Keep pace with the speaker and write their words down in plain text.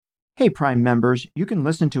Hey, Prime members, you can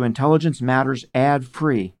listen to Intelligence Matters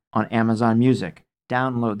ad-free on Amazon Music.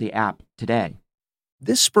 Download the app today.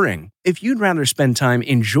 This spring, if you'd rather spend time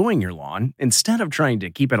enjoying your lawn instead of trying to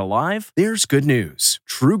keep it alive, there's good news.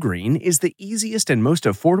 TruGreen is the easiest and most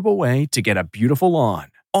affordable way to get a beautiful lawn.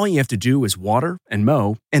 All you have to do is water and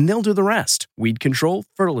mow, and they'll do the rest. Weed control,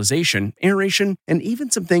 fertilization, aeration, and even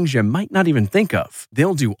some things you might not even think of.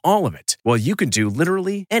 They'll do all of it, while you can do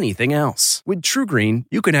literally anything else. With TruGreen,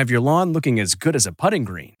 you can have your lawn looking as good as a putting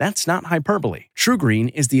green. That's not hyperbole.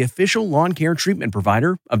 TruGreen is the official lawn care treatment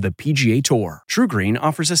provider of the PGA Tour. TruGreen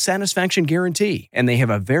offers a satisfaction guarantee, and they have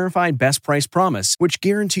a verified best price promise, which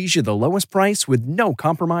guarantees you the lowest price with no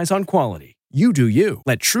compromise on quality. You do you.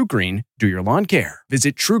 Let TruGreen do your lawn care.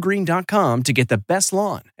 Visit TruGreen.com to get the best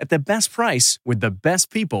lawn at the best price with the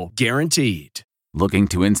best people guaranteed. Looking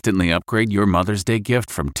to instantly upgrade your Mother's Day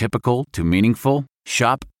gift from typical to meaningful?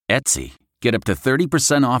 Shop Etsy. Get up to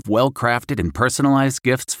 30% off well-crafted and personalized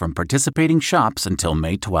gifts from participating shops until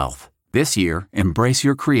May 12th. This year, embrace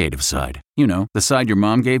your creative side. You know, the side your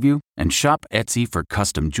mom gave you. And shop Etsy for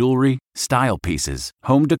custom jewelry, style pieces,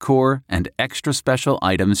 home decor, and extra special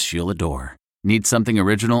items she'll adore. Need something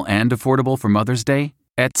original and affordable for Mother's Day?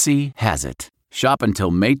 Etsy has it. Shop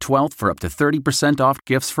until May 12th for up to 30% off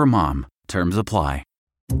gifts for mom. Terms apply.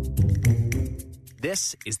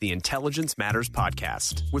 This is the Intelligence Matters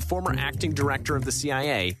Podcast with former acting director of the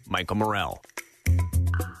CIA, Michael Morell.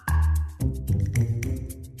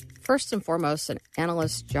 First and foremost, an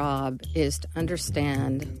analyst's job is to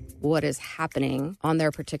understand what is happening on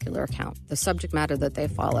their particular account, the subject matter that they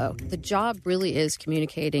follow. The job really is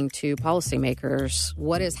communicating to policymakers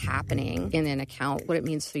what is happening in an account, what it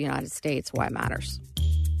means for the United States, why it matters.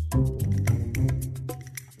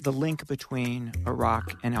 The link between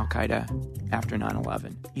Iraq and al-Qaeda after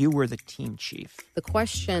 9/11. You were the team chief. The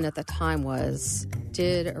question at the time was,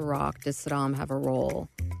 did Saddam have a role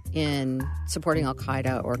in supporting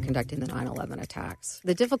al-Qaeda or conducting the 9/11 attacks?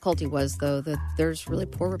 The difficulty was, though, that there's really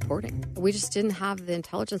poor reporting. We just didn't have the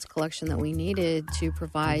intelligence collection that we needed to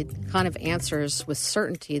provide kind of answers with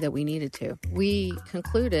certainty that we needed to. We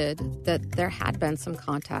concluded that there had been some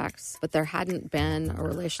contacts, but there hadn't been a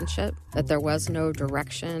relationship, that there was no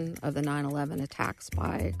direction of the 9/11 attacks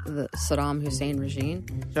by the Saddam Hussein regime.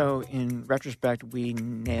 So, in retrospect, we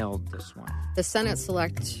nailed this one. The Senate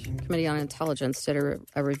Select Committee on Intelligence did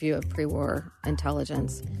a review of pre-war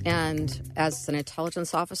intelligence. And as an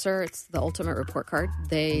intelligence officer, it's the ultimate report card.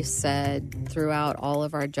 They said throughout all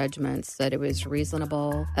of our judgments that it was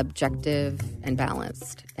reasonable, objective, and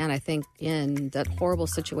balanced. And I think in that horrible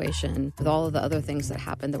situation, with all of the other things that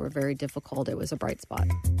happened that were very difficult, it was a bright spot.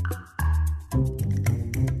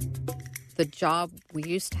 The job we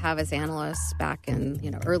used to have as analysts back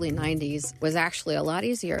in early 90s was actually a lot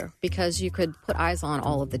easier because you could put eyes on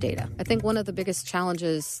all of the data. I think one of the biggest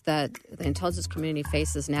challenges that the intelligence community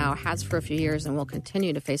faces now, has for a few years and will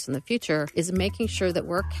continue to face in the future, is making sure that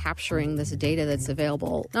we're capturing this data that's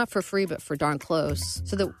available, not for free, but for darn close,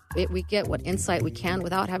 so that we get what insight we can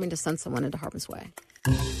without having to send someone into harm's way.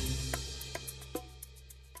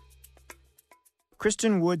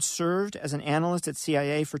 Kristen Wood served as an analyst at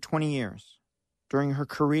CIA for 20 years. During her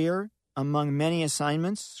career, among many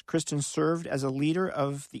assignments, Kristen served as a leader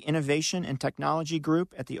of the Innovation and Technology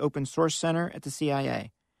Group at the Open Source Center at the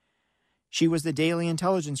CIA. She was the daily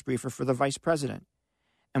intelligence briefer for the vice president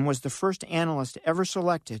and was the first analyst ever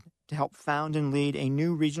selected to help found and lead a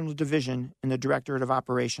new regional division in the Directorate of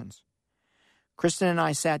Operations. Kristen and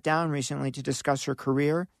I sat down recently to discuss her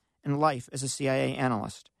career and life as a CIA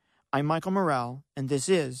analyst. I'm Michael Morell, and this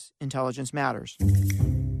is Intelligence Matters.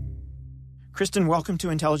 Kristen, welcome to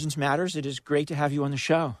Intelligence Matters. It is great to have you on the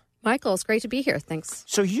show. Michael, it's great to be here. Thanks.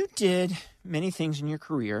 So you did many things in your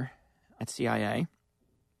career at CIA,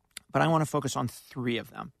 but I want to focus on three of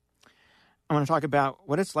them. I want to talk about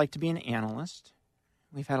what it's like to be an analyst.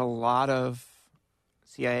 We've had a lot of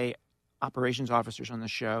CIA operations officers on the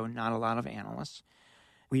show, not a lot of analysts.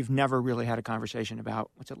 We've never really had a conversation about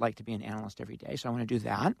what's it like to be an analyst every day, so I want to do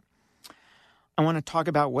that. I want to talk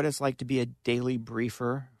about what it's like to be a daily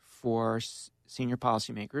briefer for senior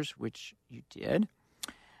policymakers, which you did.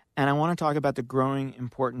 And I want to talk about the growing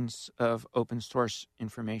importance of open source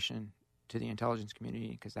information to the intelligence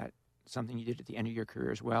community, because that's something you did at the end of your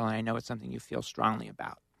career as well, and I know it's something you feel strongly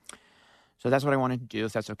about. So that's what I want to do,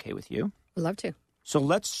 if that's okay with you. I'd love to. So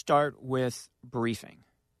let's start with briefing,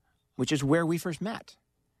 which is where we first met.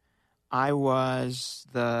 I was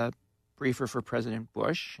the briefer for President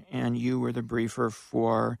Bush, and you were the briefer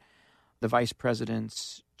for the Vice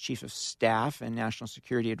President's Chief of Staff and National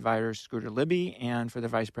Security Advisor, Scooter Libby, and for the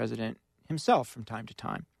Vice President himself from time to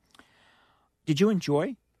time. Did you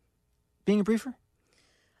enjoy being a briefer?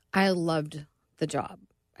 I loved the job.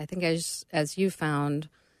 I think as you found,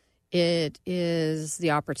 it is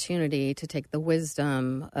the opportunity to take the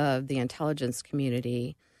wisdom of the intelligence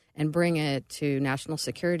community and bring it to national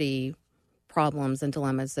security problems and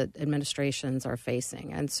dilemmas that administrations are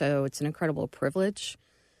facing. And so it's an incredible privilege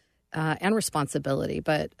and responsibility,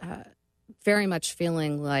 but very much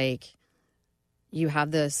feeling like you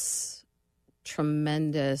have this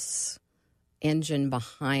tremendous engine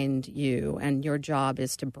behind you, and your job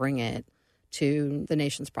is to bring it to the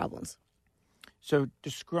nation's problems. So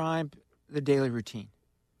describe the daily routine.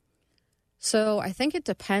 So I think it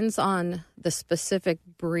depends on the specific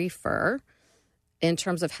briefer in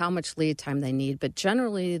terms of how much lead time they need. But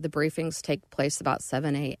generally, the briefings take place about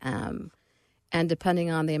 7 a.m. And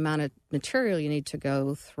depending on the amount of material you need to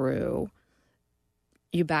go through,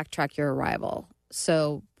 you backtrack your arrival.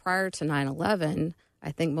 So prior to 9/11,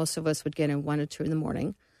 I think most of us would get in 1 or 2 in the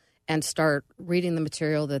morning and start reading the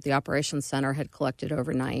material that the Operations Center had collected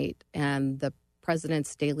overnight and the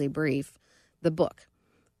President's Daily Brief, the book.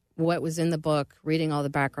 What was in the book, reading all the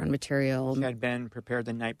background material. It had been prepared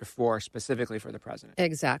the night before specifically for the president.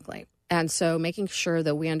 Exactly. And so making sure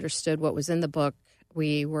that we understood what was in the book.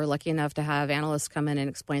 We were lucky enough to have analysts come in and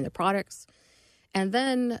explain the products. And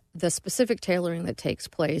then the specific tailoring that takes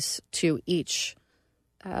place to each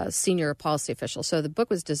senior policy official. So the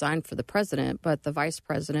book was designed for the president, but the vice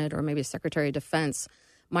president or maybe Secretary of Defense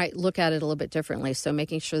might look at it a little bit differently. So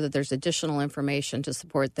making sure that there's additional information to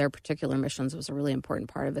support their particular missions was a really important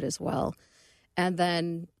part of it as well. And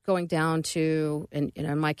then going down to,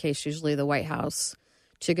 in my case, usually the White House,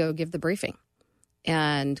 to go give the briefing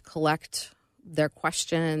and collect their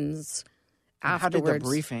questions afterwards.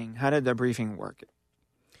 How did the briefing work?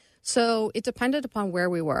 So it depended upon where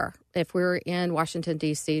we were. If we were in Washington,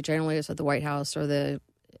 D.C., generally it's at the White House or the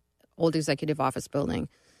old executive office building.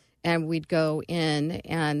 And we'd go in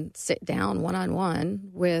and sit down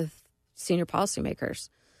one-on-one with senior policymakers.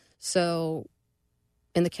 So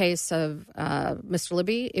in the case of Mr.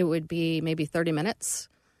 Libby, it would be maybe 30 minutes.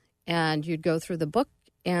 And you'd go through the book,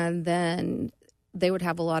 and then they would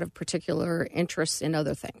have a lot of particular interests in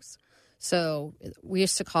other things. So we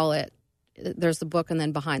used to call it, there's the book and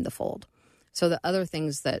then behind the fold. So the other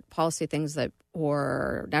things that, policy things that,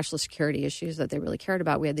 or national security issues that they really cared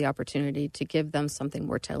about, we had the opportunity to give them something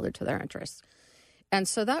more tailored to their interests. And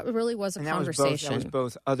so that really was a conversation. That was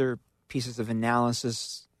both other pieces of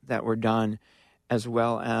analysis that were done as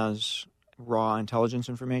well as raw intelligence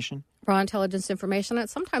information? Raw intelligence information and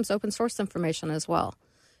sometimes open source information as well.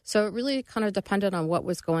 So it really kind of depended on what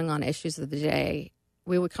was going on, issues of the day.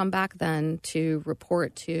 We would come back then to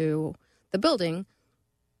report to the building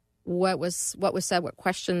what was said, what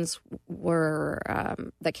questions were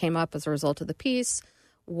that came up as a result of the piece,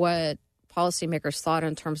 what policymakers thought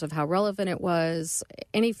in terms of how relevant it was,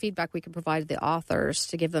 any feedback we could provide the authors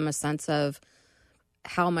to give them a sense of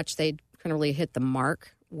how much they kind of really hit the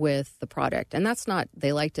mark with the product. And that's not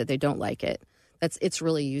they liked it, they don't like it. It's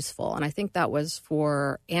really useful. And I think that was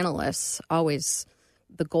for analysts always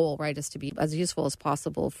the goal, right, is to be as useful as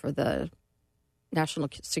possible for the national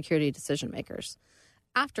security decision makers.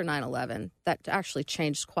 After 9/11, that actually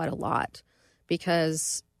changed quite a lot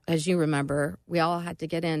because, as you remember, we all had to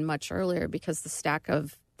get in much earlier because the stack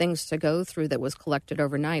of things to go through that was collected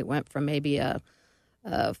overnight went from maybe a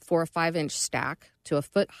 4 or 5 inch stack to a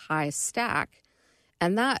foot-high stack.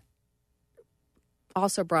 And that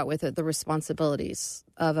also brought with it the responsibilities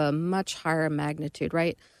of a much higher magnitude,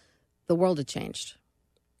 right? The world had changed,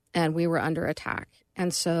 and we were under attack.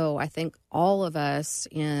 And so I think all of us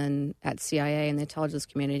at CIA and the intelligence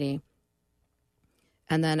community,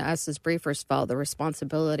 and then us as briefers, felt the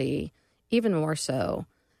responsibility, even more so,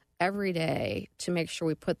 every day to make sure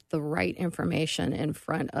we put the right information in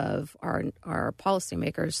front of our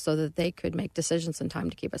policymakers so that they could make decisions in time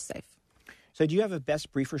to keep us safe. So do you have a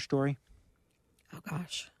best briefer story? Oh,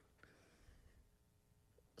 gosh.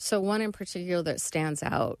 So one in particular that stands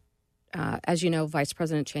out, as you know, Vice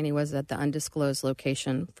President Cheney was at the undisclosed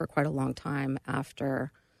location for quite a long time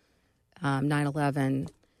after 9/11.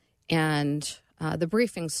 And the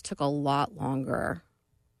briefings took a lot longer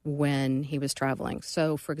when he was traveling.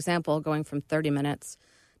 So, for example, going from 30 minutes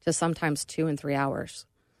to sometimes 2 and 3 hours.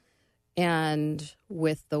 And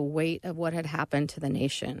with the weight of what had happened to the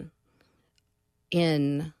nation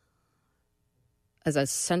as a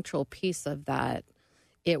central piece of that,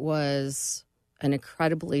 it was an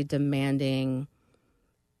incredibly demanding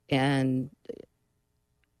and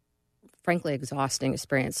frankly exhausting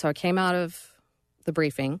experience. So I came out of the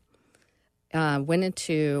briefing, went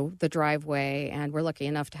into the driveway, and we're lucky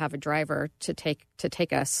enough to have a driver to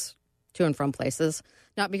take us to and from places.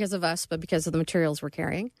 not because of us, but because of the materials we're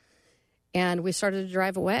carrying. And we started to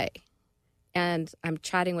drive away. And I'm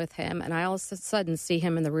chatting with him, and I all of a sudden see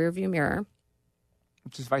him in the rearview mirror.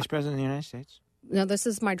 Which is Vice President of the United States. No, this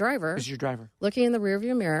is my driver. This is your driver. Looking in the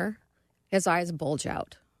rearview mirror, his eyes bulge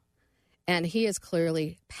out. And he is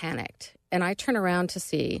clearly panicked. And I turn around to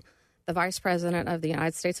see the Vice President of the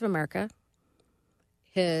United States of America,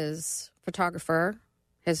 his photographer,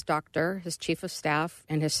 his doctor, his chief of staff,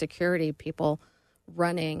 and his security people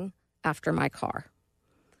running after my car.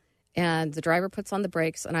 And the driver puts on the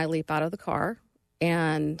brakes, and I leap out of the car,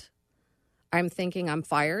 and I'm thinking I'm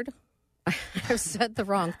fired. I've said the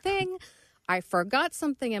wrong thing. I forgot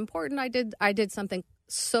something important. I did something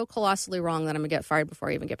so colossally wrong that I'm going to get fired before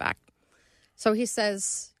I even get back. So he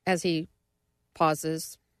says, as he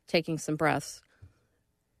pauses, taking some breaths,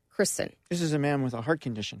 Kristen. This is a man with a heart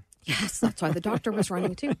condition. Yes, that's why the doctor was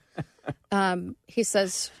running too. He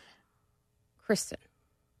says, Kristen,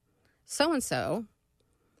 so-and-so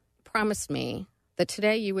promised me that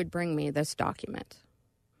today you would bring me this document.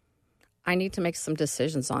 I need to make some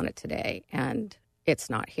decisions on it today, and it's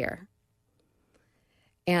not here.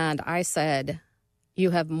 And I said,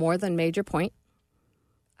 you have more than made your point.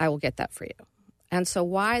 I will get that for you. And so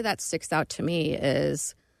why that sticks out to me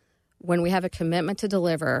is when we have a commitment to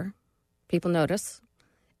deliver, people notice,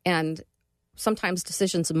 and sometimes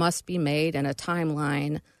decisions must be made in a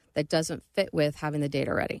timeline that doesn't fit with having the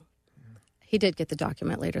data ready. He did get the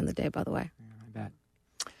document later in the day, by the way. Yeah, I bet.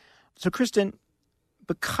 So, Kristen,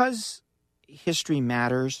 because history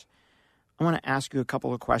matters, I want to ask you a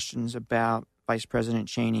couple of questions about Vice President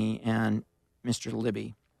Cheney and Mr.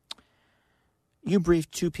 Libby. You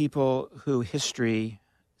briefed two people who history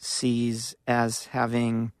sees as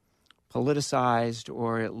having politicized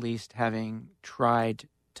or at least having tried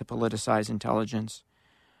to politicize intelligence.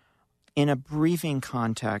 In a briefing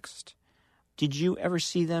context, did you ever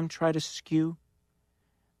see them try to skew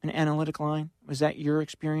an analytic line? Was that your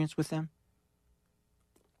experience with them?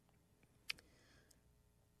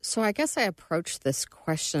 So I guess I approached this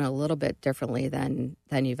question a little bit differently than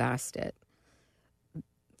you've asked it.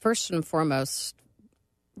 First and foremost,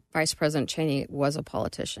 Vice President Cheney was a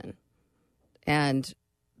politician, and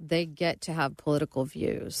they get to have political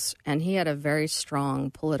views, and he had a very strong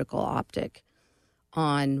political optic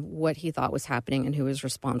on what he thought was happening and who was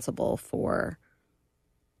responsible for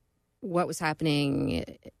what was happening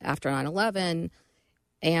after 9/11,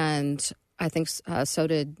 and I think so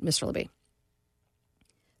did Mr. Libby.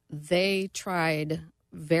 They tried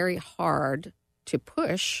very hard to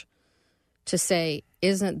push to say,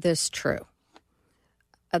 isn't this true?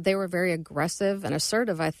 They were very aggressive and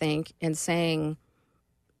assertive, I think, in saying,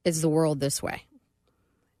 is the world this way?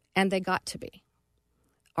 And they got to be.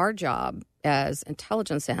 Our job as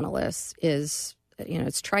intelligence analysts is,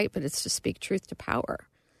 it's trite, but it's to speak truth to power.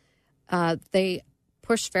 They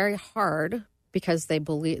pushed very hard because they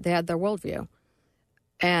believed they had their worldview.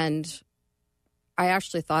 And I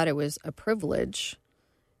actually thought it was a privilege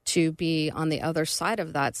to be on the other side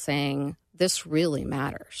of that saying, this really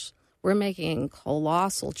matters. We're making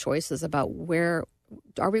colossal choices about where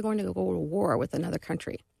are we going to go to war with another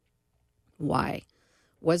country? Why?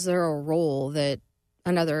 Was there a role that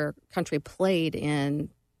another country played in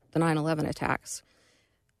the 9/11 attacks?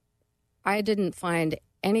 I didn't find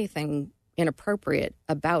anything inappropriate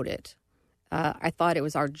about it. I thought it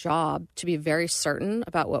was our job to be very certain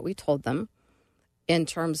about what we told them in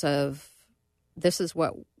terms of this is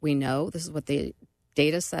what we know, this is what the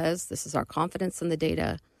data says, this is our confidence in the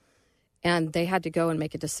data, and they had to go and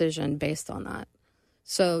make a decision based on that.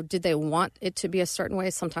 So did they want it to be a certain way?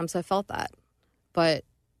 Sometimes I felt that, but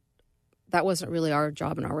that wasn't really our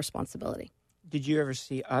job and our responsibility. Did you ever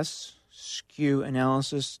see us skew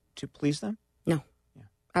analysis to please them? No,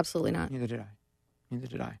 absolutely not. Neither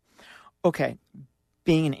did I. Okay,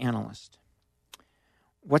 being an analyst,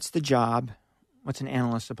 what's the job? What's an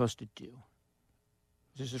analyst supposed to do?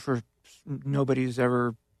 This is for nobody who's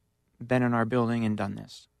ever been in our building and done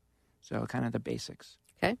this. So kind of the basics.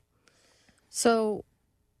 Okay. So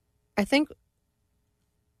I think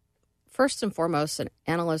first and foremost, an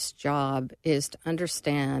analyst's job is to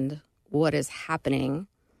understand what is happening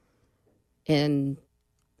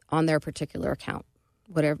on their particular account,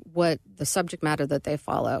 what the subject matter that they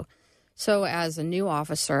follow. So as a new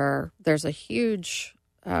officer, there's a huge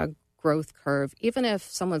growth curve, even if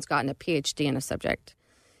someone's gotten a PhD in a subject,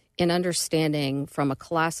 in understanding from a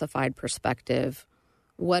classified perspective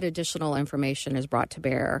what additional information is brought to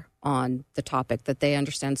bear on the topic that they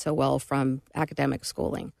understand so well from academic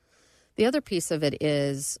schooling. The other piece of it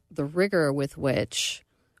is the rigor with which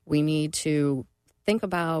we need to think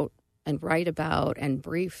about and write about and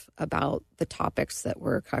brief about the topics that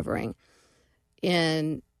we're covering.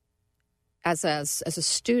 And as a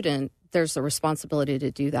student, there's the responsibility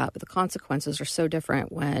to do that, but the consequences are so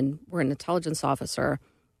different when we're an intelligence officer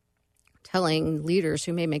telling leaders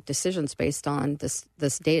who may make decisions based on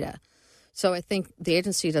this data. So I think the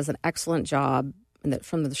agency does an excellent job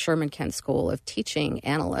from the Sherman Kent School of teaching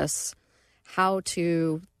analysts how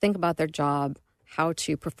to think about their job, how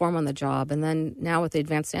to perform on the job. And then now with the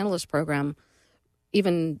Advanced Analyst Program,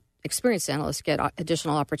 even experienced analysts get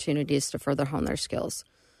additional opportunities to further hone their skills.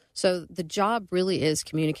 So the job really is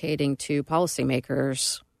communicating to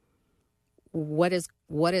policymakers what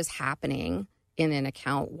is happening in an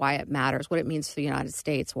account, why it matters, what it means for the United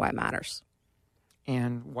States, why it matters.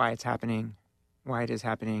 And why it's happening, why it is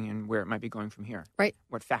happening, and where it might be going from here. Right.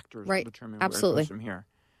 What factors right. will determine Absolutely. where it goes from here.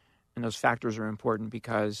 And those factors are important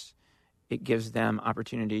because it gives them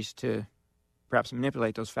opportunities to perhaps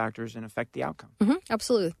manipulate those factors and affect the outcome. Mm-hmm.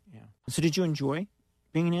 Absolutely. Yeah. So did you enjoy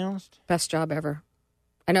being an analyst? Best job ever.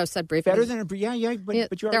 I know it said briefing. Better than a brief, but you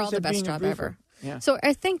they're already all said the best being job a briefer. ever. Yeah. So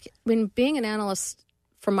I think when being an analyst,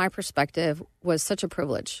 from my perspective, was such a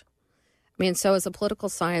privilege. I mean, so as a political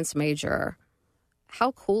science major,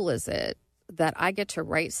 how cool is it that I get to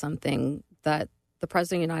write something that the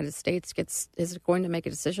President of the United States is going to make a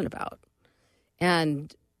decision about?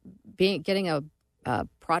 And getting a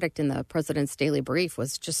product in the President's Daily Brief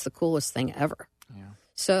was just the coolest thing ever. Yeah.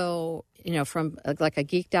 So, from like a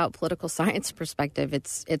geeked out political science perspective,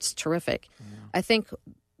 it's terrific. Yeah. I think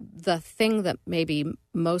the thing that maybe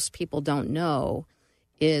most people don't know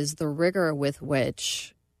is the rigor with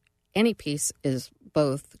which any piece is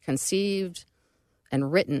both conceived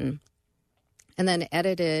and written and then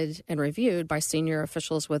edited and reviewed by senior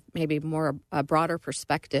officials with maybe more a broader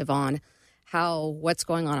perspective on how what's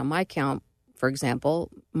going on my account, for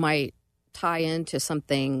example, might tie into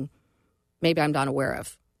something maybe I'm not aware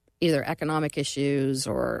of, either economic issues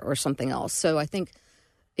or something else. So I think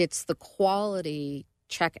it's the quality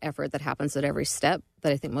check effort that happens at every step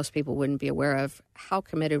that I think most people wouldn't be aware of, how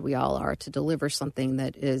committed we all are to deliver something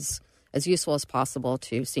that is as useful as possible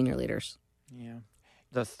to senior leaders. Yeah.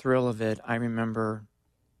 The thrill of it, I remember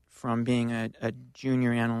from being a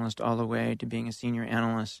junior analyst all the way to being a senior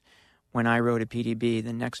analyst, when I wrote a PDB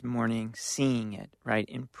the next morning, seeing it, right,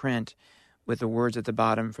 in print with the words at the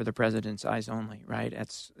bottom for the president's eyes only, right?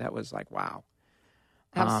 That was like, wow.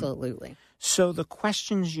 Absolutely. So the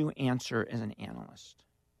questions you answer as an analyst,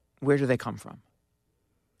 where do they come from?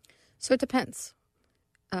 So it depends.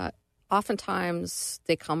 Oftentimes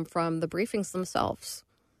they come from the briefings themselves.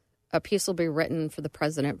 A piece will be written for the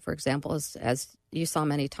president, for example, as you saw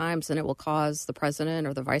many times, and it will cause the president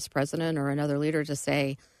or the vice president or another leader to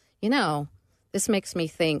say, this makes me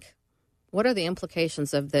think, what are the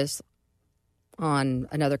implications of this on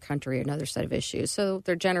another country, another set of issues? So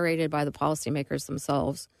they're generated by the policymakers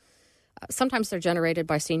themselves. Sometimes they're generated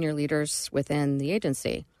by senior leaders within the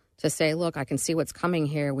agency to say, look, I can see what's coming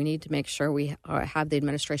here. We need to make sure we have the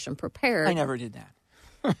administration prepared. I never did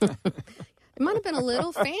that. It might have been a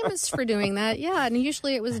little famous for doing that. Yeah, and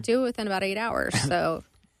usually it was due within about 8 hours. So,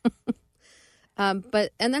 and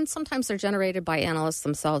then sometimes they're generated by analysts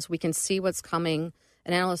themselves. We can see what's coming.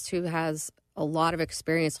 An analyst who has a lot of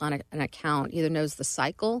experience on an account either knows the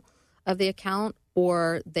cycle of the account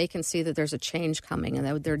or they can see that there's a change coming and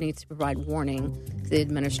that there needs to provide warning to the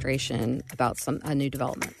administration about a new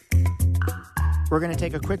development. We're going to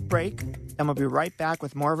take a quick break, and we'll be right back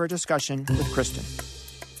with more of our discussion with Kristen.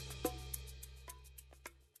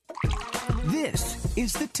 This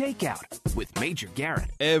is The Takeout with Major Garrett.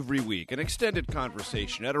 Every week, an extended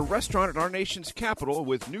conversation at a restaurant in our nation's capital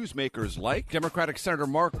with newsmakers like Democratic Senator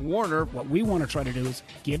Mark Warner. What we want to try to do is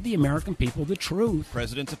give the American people the truth.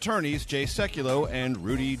 President's attorneys Jay Sekulow and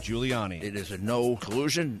Rudy Giuliani. It is a no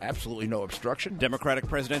collusion, absolutely no obstruction. Democratic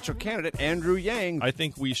presidential candidate Andrew Yang. I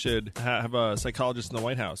think we should have a psychologist in the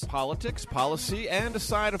White House. Politics, policy, and a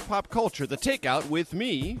side of pop culture. The Takeout with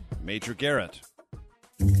me, Major Garrett.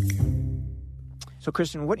 So,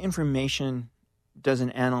 Kristen, what information does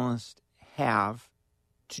an analyst have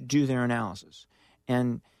to do their analysis?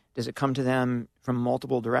 And does it come to them from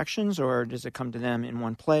multiple directions, or does it come to them in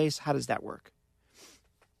one place? How does that work?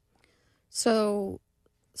 So,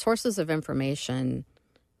 sources of information,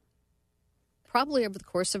 probably over the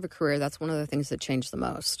course of a career, that's one of the things that changed the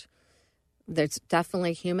most. There's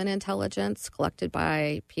definitely human intelligence collected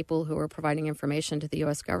by people who are providing information to the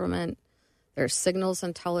U.S. government. There's signals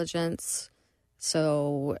intelligence.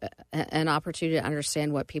 So an opportunity to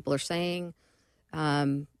understand what people are saying.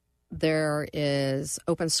 There is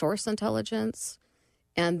open source intelligence.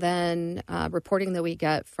 and then reporting that we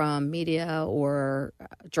get from media or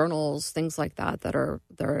journals, things like that that are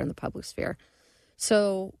in the public sphere.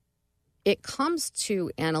 So it comes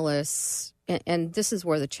to analysts, and this is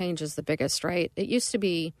where the change is the biggest, right? It used to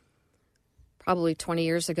be probably 20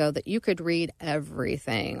 years ago that you could read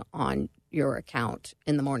everything on your account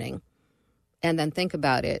in the morning and then think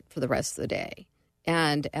about it for the rest of the day.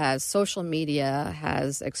 And as social media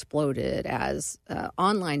has exploded, as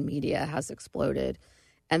online media has exploded,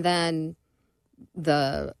 and then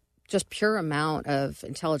the just pure amount of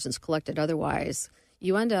intelligence collected otherwise,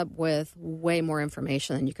 you end up with way more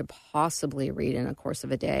information than you could possibly read in the course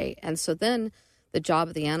of a day. And so then the job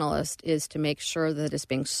of the analyst is to make sure that it's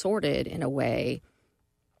being sorted in a way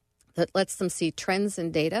that lets them see trends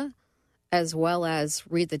in data as well as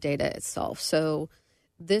read the data itself. So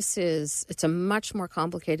it's a much more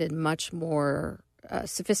complicated, much more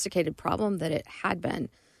sophisticated problem than it had been,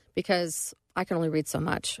 because I can only read so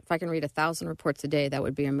much. If I can read 1,000 reports a day, that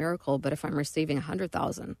would be a miracle. But if I'm receiving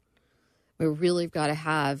 100,000, we really got to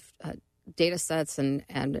have data sets and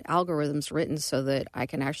algorithms written so that I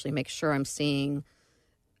can actually make sure I'm seeing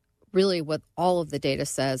really what all of the data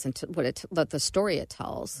says and what the story it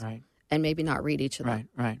tells, right, and maybe not read each of them.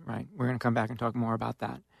 Right. We're going to come back and talk more about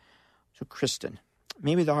that. So, Kristen,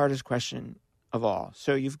 maybe the hardest question of all.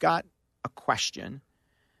 So you've got a question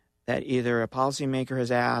that either a policymaker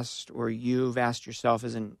has asked or you've asked yourself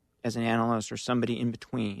as an analyst or somebody in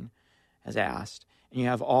between has asked, and you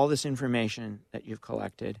have all this information that you've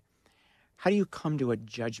collected. How do you come to a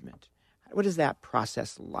judgment? What is that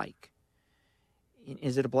process like?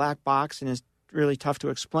 Is it a black box and it's really tough to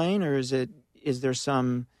explain, or is there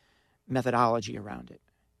some methodology around it?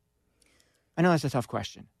 I know that's a tough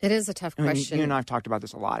question. It is a tough question. You and I have talked about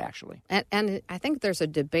this a lot, actually. And I think there's a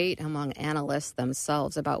debate among analysts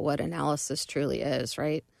themselves about what analysis truly is,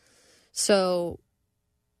 right? So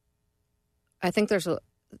I think there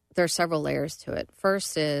are several layers to it.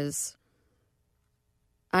 First is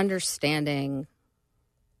understanding,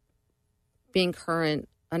 being current,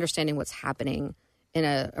 understanding what's happening in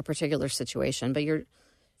a particular situation. But your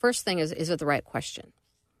first thing is it the right question,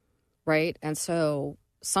 right? And so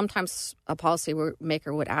sometimes a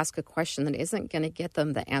policymaker would ask a question that isn't going to get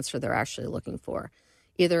them the answer they're actually looking for.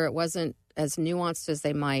 Either it wasn't as nuanced as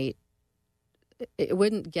they might, it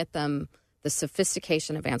wouldn't get them the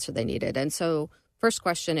sophistication of answer they needed. And so first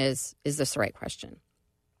question is this the right question?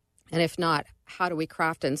 And if not, how do we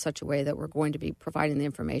craft it in such a way that we're going to be providing the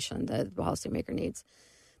information that the policymaker needs?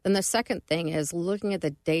 Then the second thing is looking at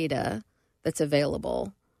the data that's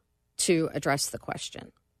available to address the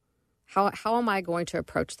question. How am I going to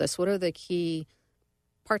approach this? What are the key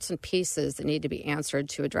parts and pieces that need to be answered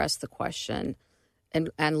to address the question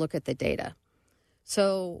and look at the data?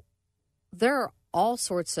 So there are all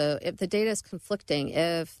sorts of, if the data is conflicting,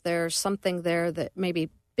 if there's something there that maybe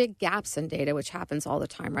big gaps in data, which happens all the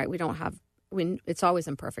time, right? It's always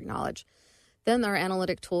imperfect knowledge. Then there are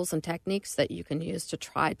analytic tools and techniques that you can use to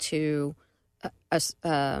try to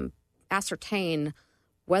ascertain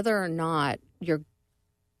whether or not you're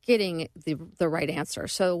getting the right answer.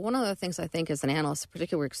 So one of the things I think as an analyst, a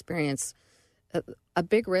particular experience, a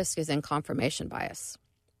big risk is in confirmation bias,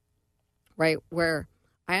 right? Where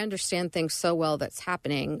I understand things so well that's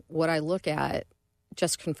happening, what I look at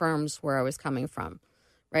just confirms where I was coming from,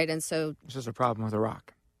 right? And so this is a problem with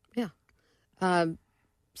Iraq. Yeah.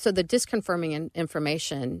 So the disconfirming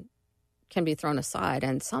information can be thrown aside.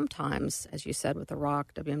 And sometimes, as you said with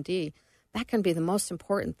Iraq, WMD, that can be the most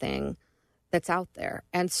important thing that's out there.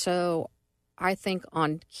 And so I think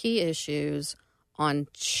on key issues, on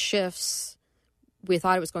shifts, we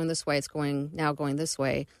thought it was going this way, it's now going this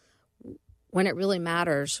way. When it really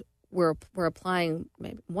matters, we're applying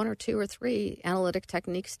maybe one or two or three analytic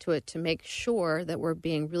techniques to it to make sure that we're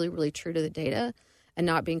being really, really true to the data and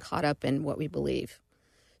not being caught up in what we believe.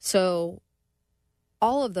 So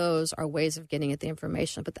all of those are ways of getting at the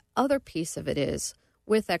information. But the other piece of it is,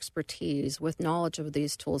 with expertise, with knowledge of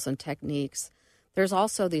these tools and techniques, there's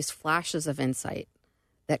also these flashes of insight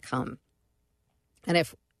that come. And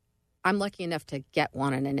if I'm lucky enough to get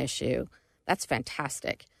one on an issue, that's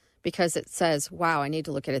fantastic, because it says, wow, I need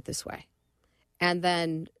to look at it this way. And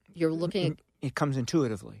then you're looking... It comes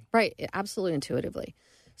intuitively. Right, absolutely intuitively.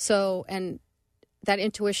 So, and that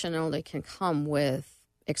intuition only can come with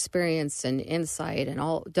experience and insight and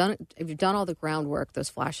if you've done all the groundwork, those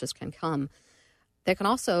flashes can come. They can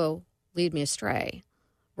also lead me astray,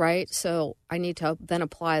 right? So I need to then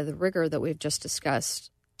apply the rigor that we've just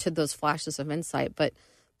discussed to those flashes of insight. But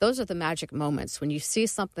those are the magic moments when you see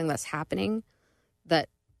something that's happening that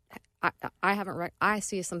I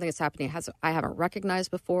see something that's happening I haven't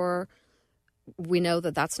recognized before. we know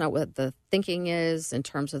that that's not what the thinking is in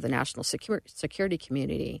terms of the national security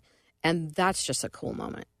community. And that's just a cool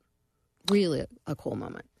moment, really a cool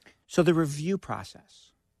moment. So the review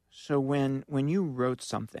process. So when you wrote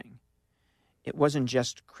something, it wasn't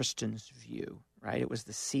just Kristen's view, right? It was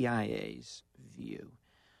the CIA's view.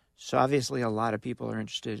 So obviously a lot of people are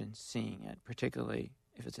interested in seeing it, particularly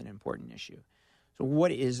if it's an important issue. So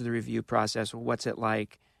what is the review process? What's it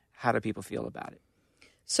like? How do people feel about it?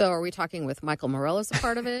 So are we talking with Michael Morell as a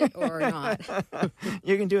part of it or not?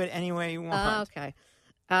 You can do it any way you want. Okay.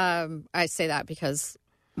 I say that because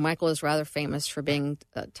Michael is rather famous for being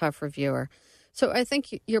a tough reviewer. So I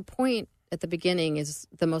think your point at the beginning is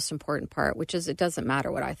the most important part, which is it doesn't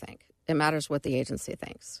matter what I think. It matters what the agency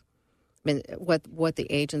thinks. I mean, what the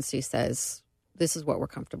agency says, this is what we're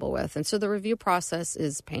comfortable with. And so the review process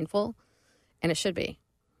is painful, and it should be.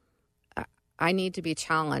 I need to be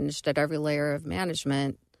challenged at every layer of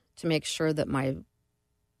management to make sure that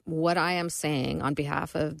what I am saying on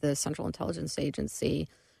behalf of the Central Intelligence Agency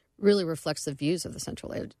really reflects the views of the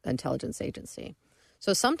Central Intelligence Agency.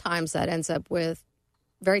 So sometimes that ends up with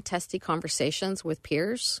very testy conversations with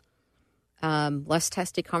peers, less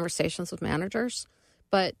testy conversations with managers,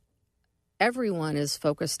 but everyone is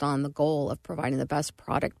focused on the goal of providing the best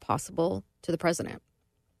product possible to the president.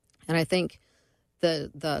 And I think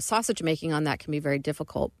the sausage making on that can be very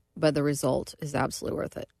difficult, but the result is absolutely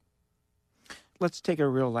worth it. Let's take a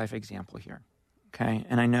real life example here, okay?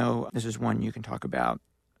 And I know this is one you can talk about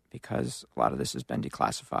because a lot of this has been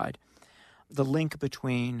declassified. The link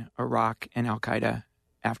between Iraq and al-Qaeda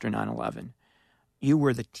after 9/11. You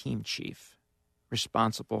were the team chief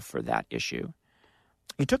responsible for that issue.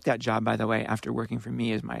 You took that job, by the way, after working for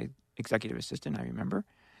me as my executive assistant, I remember.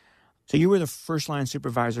 So you were the first-line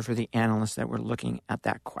supervisor for the analysts that were looking at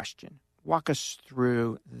that question. Walk us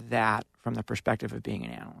through that from the perspective of being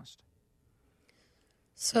an analyst.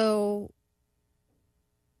 So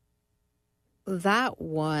that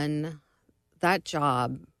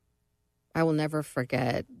job, I will never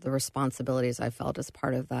forget the responsibilities I felt as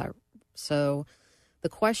part of that. So the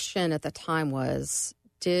question at the time was,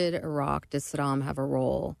 did Saddam have a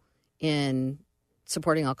role in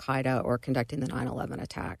supporting al-Qaeda or conducting the 9/11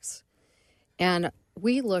 attacks? And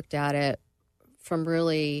we looked at it from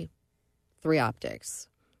really three optics.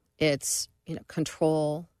 It's,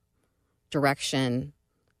 control, direction,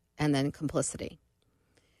 and then complicity.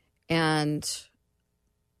 And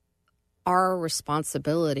our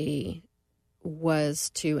responsibility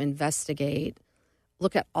was to investigate,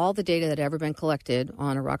 look at all the data that had ever been collected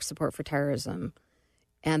on Iraq support for terrorism,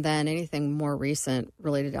 and then anything more recent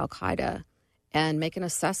related to al-Qaeda, and make an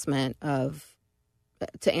assessment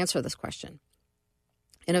to answer this question.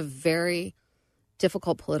 In a very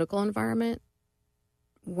difficult political environment,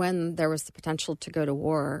 when there was the potential to go to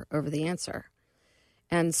war over the answer.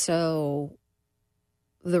 And so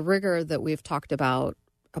the rigor that we've talked about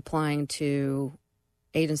applying to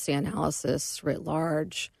agency analysis writ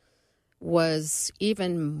large was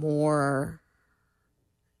even more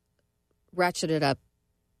ratcheted up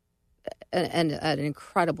and at an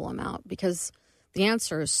incredible amount because the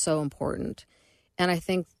answer is so important. And I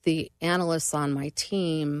think the analysts on my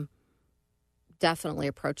team definitely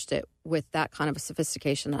approached it with that kind of a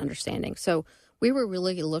sophistication and understanding. So we were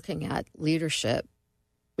really looking at leadership.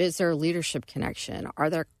 Is there a leadership connection? Are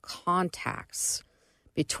there contacts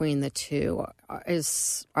between the two?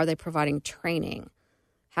 Are they providing training?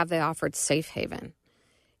 Have they offered safe haven?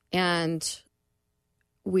 And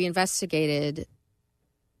we investigated.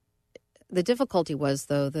 The difficulty was,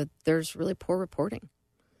 though, that there's really poor reporting.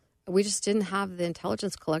 We just didn't have the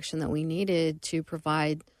intelligence collection that we needed to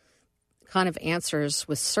provide kind of answers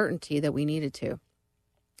with certainty that we needed to.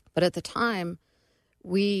 But at the time,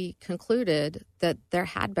 we concluded that there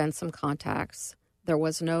had been some contacts. There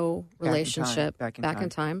was no relationship. Back in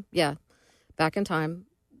time. Yeah. Back in time,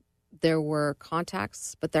 there were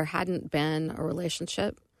contacts, but there hadn't been a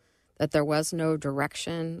relationship, that there was no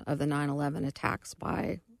direction of the 9/11 attacks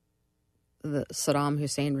by the Saddam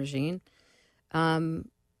Hussein regime.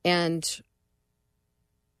 And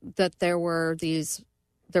that there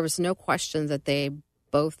was no question that they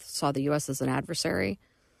both saw the U.S. as an adversary,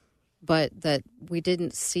 but that we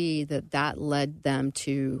didn't see that led them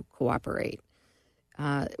to cooperate.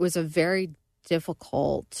 It was a very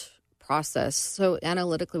difficult process. So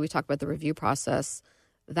analytically, we talk about the review process.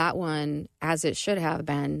 That one, as it should have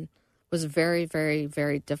been, was very, very,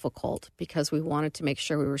 very difficult because we wanted to make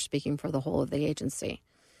sure we were speaking for the whole of the agency.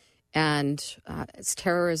 And as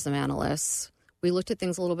terrorism analysts, we looked at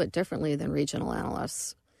things a little bit differently than regional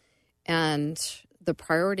analysts. And the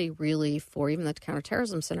priority really for even the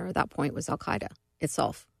Counterterrorism Center at that point was al-Qaeda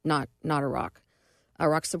itself. not Iraq.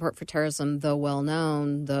 Iraq support for terrorism, though well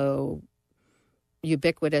known, though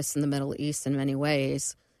ubiquitous in the Middle East in many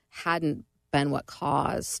ways, hadn't been what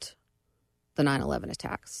caused the 9/11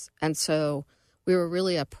 attacks. And so we were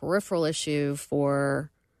really a peripheral issue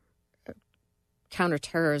for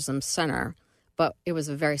Counterterrorism Center, but it was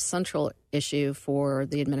a very central issue for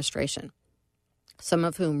the administration, some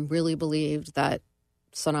of whom really believed that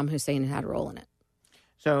Saddam Hussein had a role in it.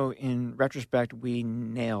 So in retrospect, we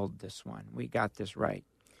nailed this one. We got this right?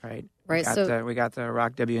 Right. We got the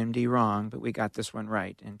Iraq WMD wrong, but we got this one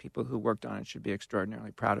right. And people who worked on it should be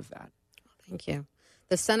extraordinarily proud of that. Thank you.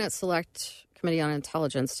 The Senate Select Committee on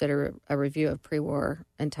Intelligence did a review of pre-war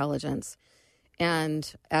intelligence.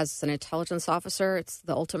 And as an intelligence officer, it's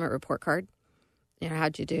the ultimate report card.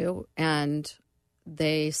 How'd you do? And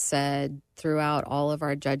they said throughout all of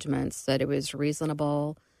our judgments that it was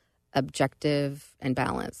reasonable, objective, and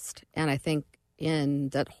balanced. And I think in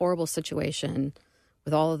that horrible situation,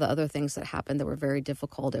 with all of the other things that happened that were very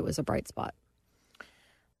difficult, it was a bright spot.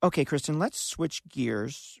 Okay, Kristen, let's switch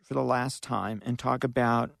gears for the last time and talk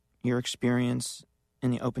about your experience in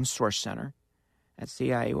the Open Source Center at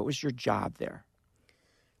CIA. What was your job there?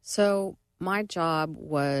 So my job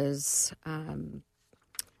was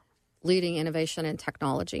leading innovation and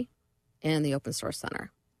technology in the Open Source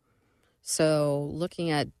Center. So looking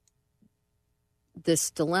at this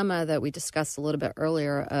dilemma that we discussed a little bit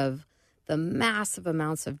earlier of the massive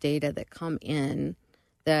amounts of data that come in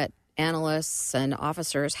that analysts and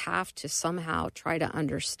officers have to somehow try to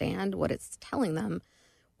understand what it's telling them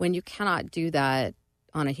when you cannot do that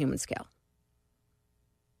on a human scale.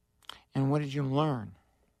 And what did you learn?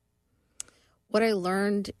 What I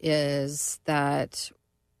learned is that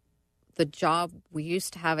the job we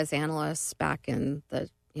used to have as analysts back in the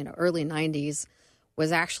early 90s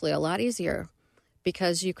was actually a lot easier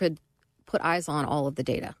because you could put eyes on all of the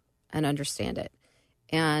data and understand it.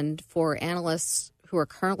 And for analysts who are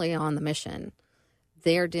currently on the mission,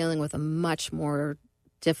 they're dealing with a much more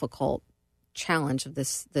difficult challenge of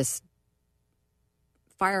this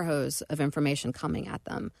fire hose of information coming at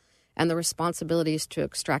them and the responsibilities to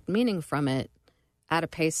extract meaning from it at a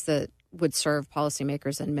pace that would serve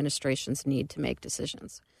policymakers and administrations' need to make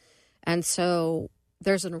decisions. And so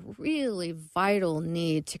there's a really vital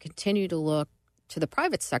need to continue to look to the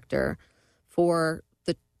private sector for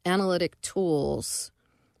the analytic tools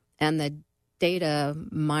and the data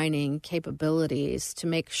mining capabilities to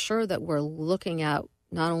make sure that we're looking at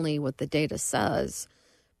not only what the data says,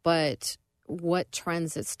 but what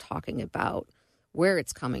trends it's talking about, where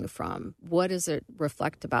it's coming from, what does it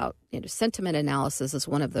reflect about. Sentiment analysis is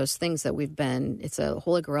one of those things that it's a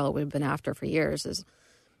holy grail we've been after for years, is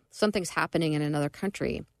something's happening in another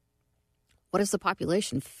country. What does the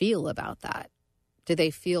population feel about that? Do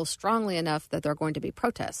they feel strongly enough that there are going to be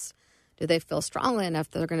protests? Do they feel strongly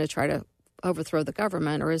enough that they're going to try to overthrow the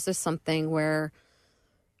government? Or is this something where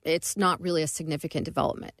it's not really a significant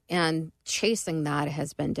development? And chasing that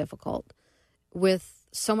has been difficult. With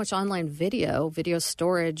so much online video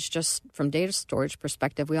storage, just from data storage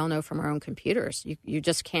perspective, we all know from our own computers, you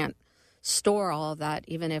just can't store all of that,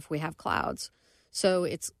 even if we have clouds. So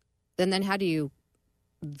then how do you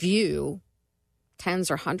view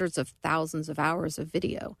tens or hundreds of thousands of hours of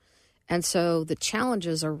video? And so the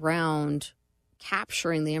challenges around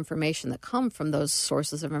capturing the information that come from those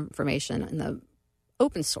sources of information in the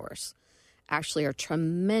open source actually are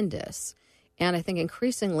tremendous. And I think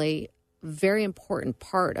increasingly very important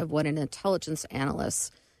part of what an intelligence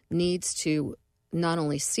analyst needs to not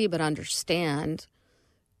only see but understand,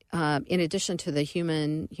 in addition to the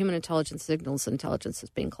human intelligence signals intelligence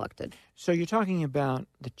that's being collected. So you're talking about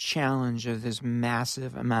the challenge of this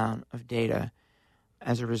massive amount of data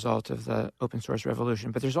as a result of the open source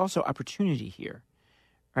revolution, but there's also opportunity here,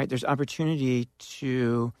 right? There's opportunity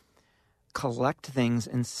to collect things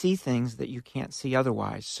and see things that you can't see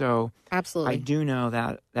otherwise. So absolutely, I do know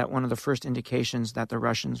that one of the first indications that the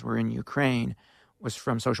Russians were in Ukraine was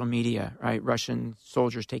from social media, right? Russian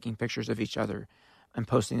soldiers taking pictures of each other and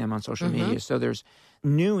posting them on social media. So there's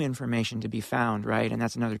new information to be found, right? And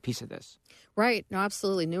that's another piece of this. Right. No,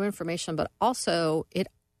 absolutely. New information, but also it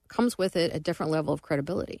comes with it a different level of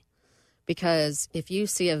credibility. Because if you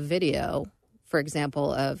see a video, for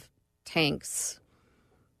example, of tanks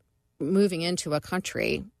moving into a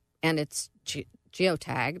country and it's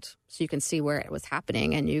geotagged, so you can see where it was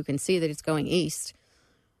happening and you can see that it's going east,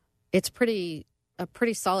 it's a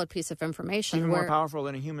pretty solid piece of information. Even more powerful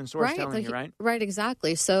than a human source telling you, right? Right,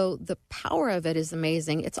 exactly. So the power of it is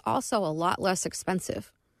amazing. It's also a lot less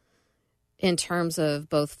expensive in terms of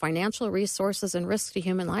both financial resources and risk to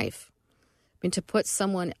human life. I mean, to put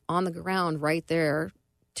someone on the ground right there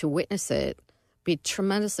to witness it be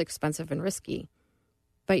tremendously expensive and risky.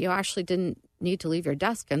 But you actually didn't need to leave your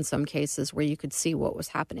desk in some cases where you could see what was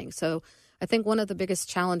happening. So I think one of the biggest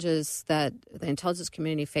challenges that the intelligence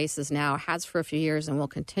community faces now, has for a few years, and will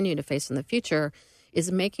continue to face in the future,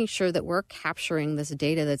 is making sure that we're capturing this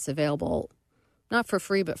data that's available, not for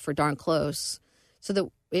free, but for darn close, so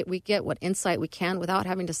that we get what insight we can without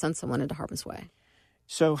having to send someone into harm's way.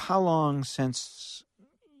 So how long since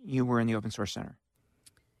you were in the Open Source Center?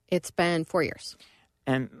 It's been 4 years.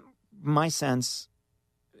 And my sense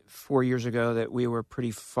 4 years ago that we were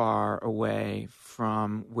pretty far away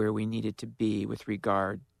from where we needed to be with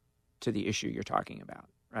regard to the issue you're talking about,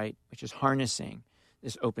 right? Which is harnessing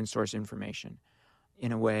this open source information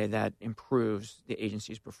in a way that improves the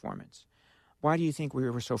agency's performance. Why do you think we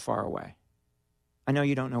were so far away? I know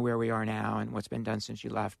you don't know where we are now and what's been done since you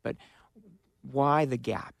left, but why the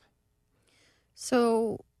gap?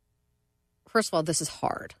 So, first of all, this is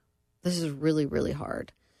hard. This is really, really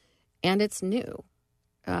hard. And it's new.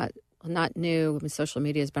 Not new. I mean, social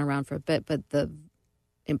media has been around for a bit, but the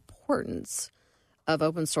importance of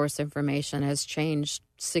open source information has changed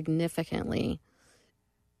significantly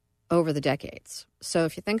over the decades. So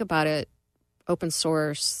if you think about it, open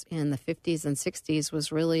source in the 50s and 60s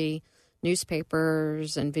was really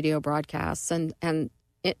newspapers and video broadcasts and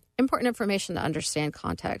important information to understand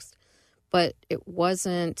context. But it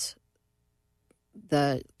wasn't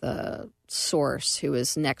the source who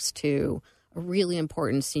is next to a really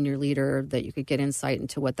important senior leader that you could get insight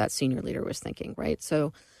into what that senior leader was thinking, right?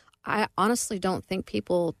 So I honestly don't think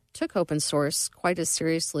people took open source quite as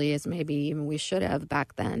seriously as maybe even we should have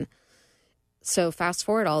back then. So fast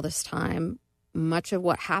forward all this time, much of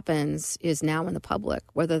what happens is now in the public,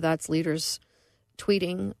 whether that's leaders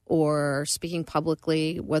tweeting or speaking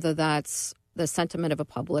publicly, whether that's the sentiment of a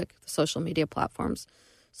public, the social media platforms.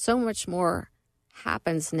 So much more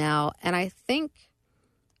happens now. And I think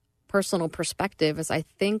personal perspective is I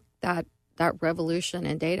think that revolution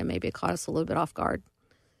in data maybe caught us a little bit off guard.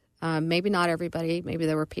 Maybe not everybody. Maybe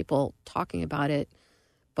there were people talking about it,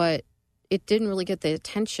 but it didn't really get the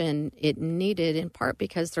attention it needed, in part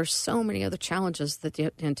because there's so many other challenges that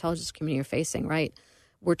the intelligence community are facing, right?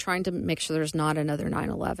 We're trying to make sure there's not another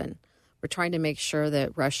 9/11. We're trying to make sure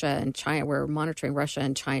that Russia and China, we're monitoring Russia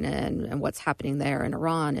and China and what's happening there, and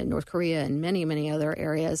Iran and North Korea and many, many other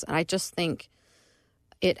areas. And I just think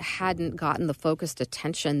it hadn't gotten the focused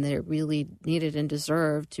attention that it really needed and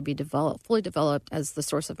deserved to be fully developed as the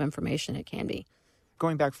source of information it can be.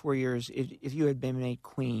 Going back 4 years, if you had been made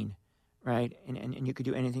queen, right, and you could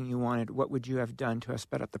do anything you wanted, what would you have done to have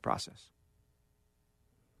sped up the process?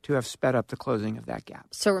 To have sped up the closing of that gap?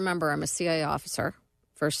 So remember, I'm a CIA officer,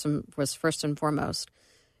 first and foremost.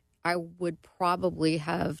 I would probably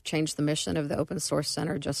have changed the mission of the Open Source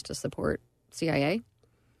Center just to support CIA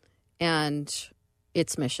and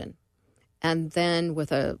its mission. And then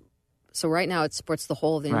so right now it supports the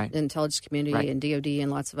whole of the intelligence community and DOD and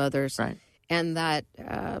lots of others. Right. And that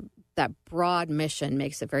broad mission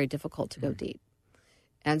makes it very difficult to go deep.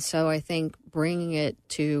 And so I think bringing it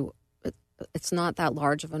to, it's not that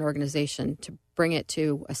large of an organization, to bring it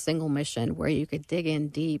to a single mission where you could dig in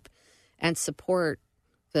deep and support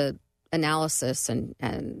the analysis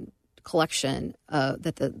and collection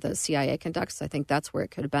that the CIA conducts. I think that's where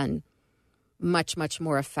it could have been much, much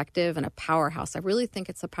more effective and a powerhouse. I really think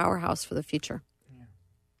it's a powerhouse for the future. Yeah.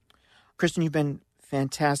 Kristen, you've been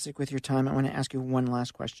fantastic with your time. I want to ask you one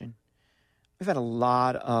last question. We've had a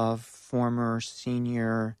lot of former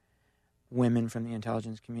senior women from the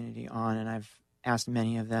intelligence community on, and I've asked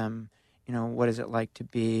many of them, what is it like to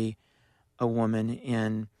be a woman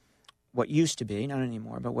in what used to be, not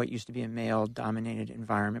anymore, but what used to be a male-dominated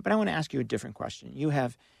environment. But I want to ask you a different question. You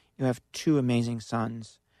have two amazing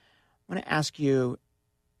sons. I want to ask you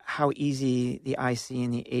how easy the IC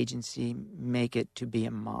and the agency make it to be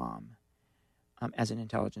a mom as an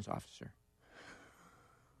intelligence officer.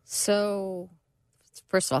 So,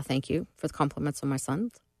 first of all, thank you for the compliments on my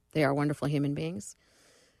sons. They are wonderful human beings.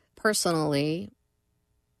 Personally,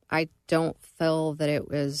 I don't feel that it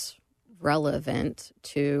was relevant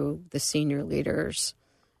to the senior leaders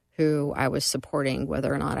who I was supporting,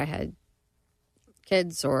 whether or not I had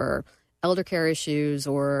kids or elder care issues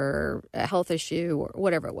or a health issue or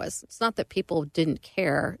whatever it was. It's not that people didn't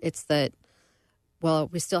care. It's that, well,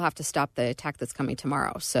 we still have to stop the attack that's coming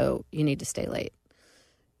tomorrow, so you need to stay late.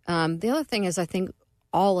 The other thing is I think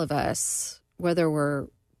all of us, whether we're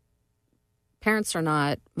parents or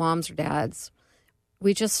not, moms or dads,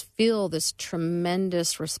 we just feel this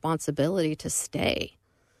tremendous responsibility to stay,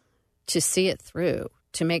 to see it through,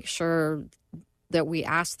 to make sure that we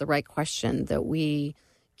ask the right question, that we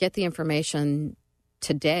get the information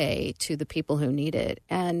today to the people who need it.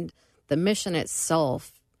 And the mission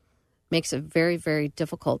itself makes it very, very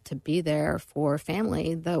difficult to be there for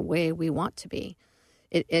family the way we want to be.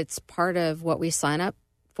 It's part of what we sign up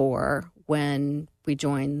for when we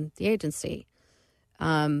join the agency.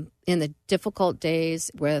 In the difficult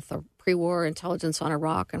days with a pre-war intelligence on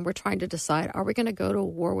Iraq, and we're trying to decide, are we going to go to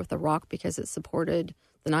war with Iraq because it supported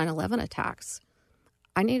the 9/11 attacks?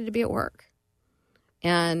 I needed to be at work.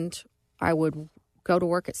 And I would go to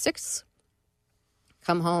work at 6,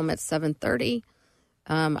 come home at 7:30.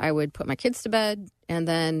 I would put my kids to bed, and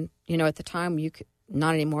then, at the time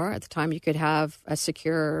not anymore. At the time, you could have a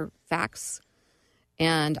secure fax,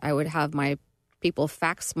 and I would have my people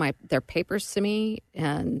fax their papers to me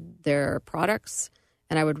and their products,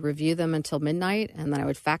 and I would review them until midnight, and then I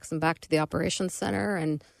would fax them back to the operations center,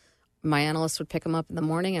 and my analyst would pick them up in the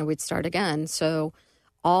morning, and we'd start again. So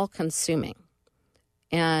all consuming.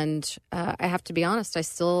 And I have to be honest, I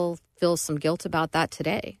still feel some guilt about that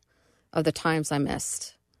today, of the times I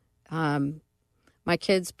missed. My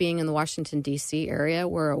kids being in the Washington, D.C. area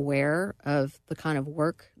were aware of the kind of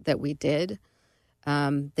work that we did.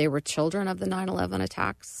 They were children of the 9/11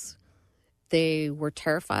 attacks. They were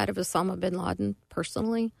terrified of Osama bin Laden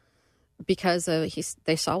personally because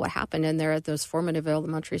they saw what happened in there at those formative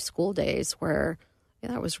elementary school days where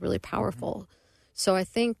that was really powerful. So I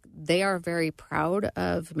think they are very proud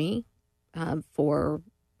of me for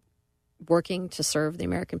working to serve the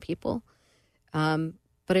American people.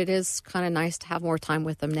 But it is kind of nice to have more time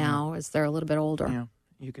with them now as they're a little bit older. Yeah,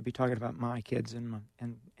 you could be talking about my kids and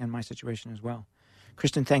my situation as well.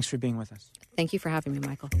 Kristen, thanks for being with us. Thank you for having me,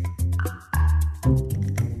 Michael.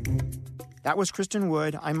 That was Kristen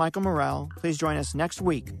Wood. I'm Michael Morell. Please join us next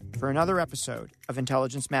week for another episode of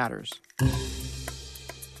Intelligence Matters.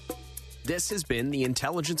 This has been the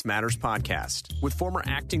Intelligence Matters podcast with former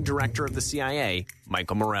acting director of the CIA,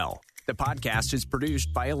 Michael Morell. The podcast is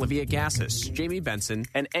produced by Olivia Gassis, Jamie Benson,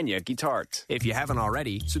 and Enya Guitart. If you haven't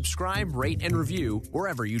already, subscribe, rate, and review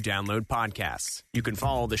wherever you download podcasts. You can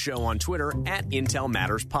follow the show on Twitter at Intel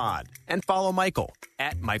Matters Pod and follow Michael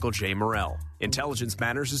at Michael J. Morell. Intelligence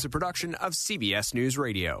Matters is a production of CBS News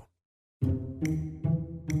Radio.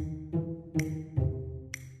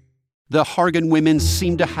 The Hargan women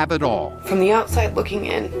seem to have it all. From the outside looking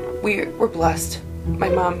in, we were blessed. My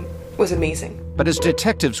mom was amazing. But as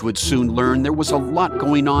detectives would soon learn, there was a lot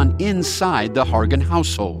going on inside the Hargan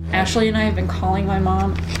household. Ashley and I have been calling my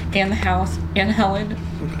mom and the house and Helen.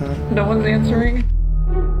 Okay. No one's answering.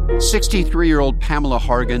 63-year-old Pamela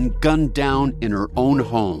Hargan gunned down in her own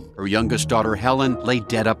home. Her youngest daughter, Helen, lay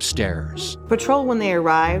dead upstairs. Patrol, when they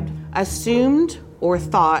arrived, assumed or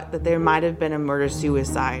thought that there might have been a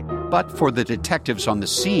murder-suicide. But for the detectives on the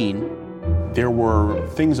scene, there were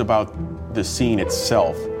things about the scene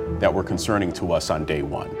itself that were concerning to us on day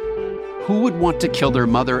one. Who would want to kill their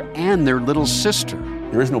mother and their little sister?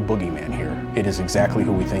 There is no boogeyman here. It is exactly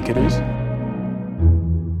who we think it is.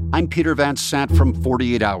 I'm Peter Van Sant from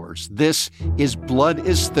 48 Hours. This is Blood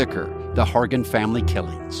is Thicker, the Hargan Family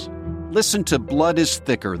Killings. Listen to Blood is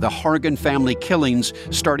Thicker, the Hargan Family Killings,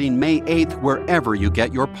 starting May 8th, wherever you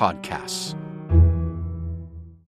get your podcasts.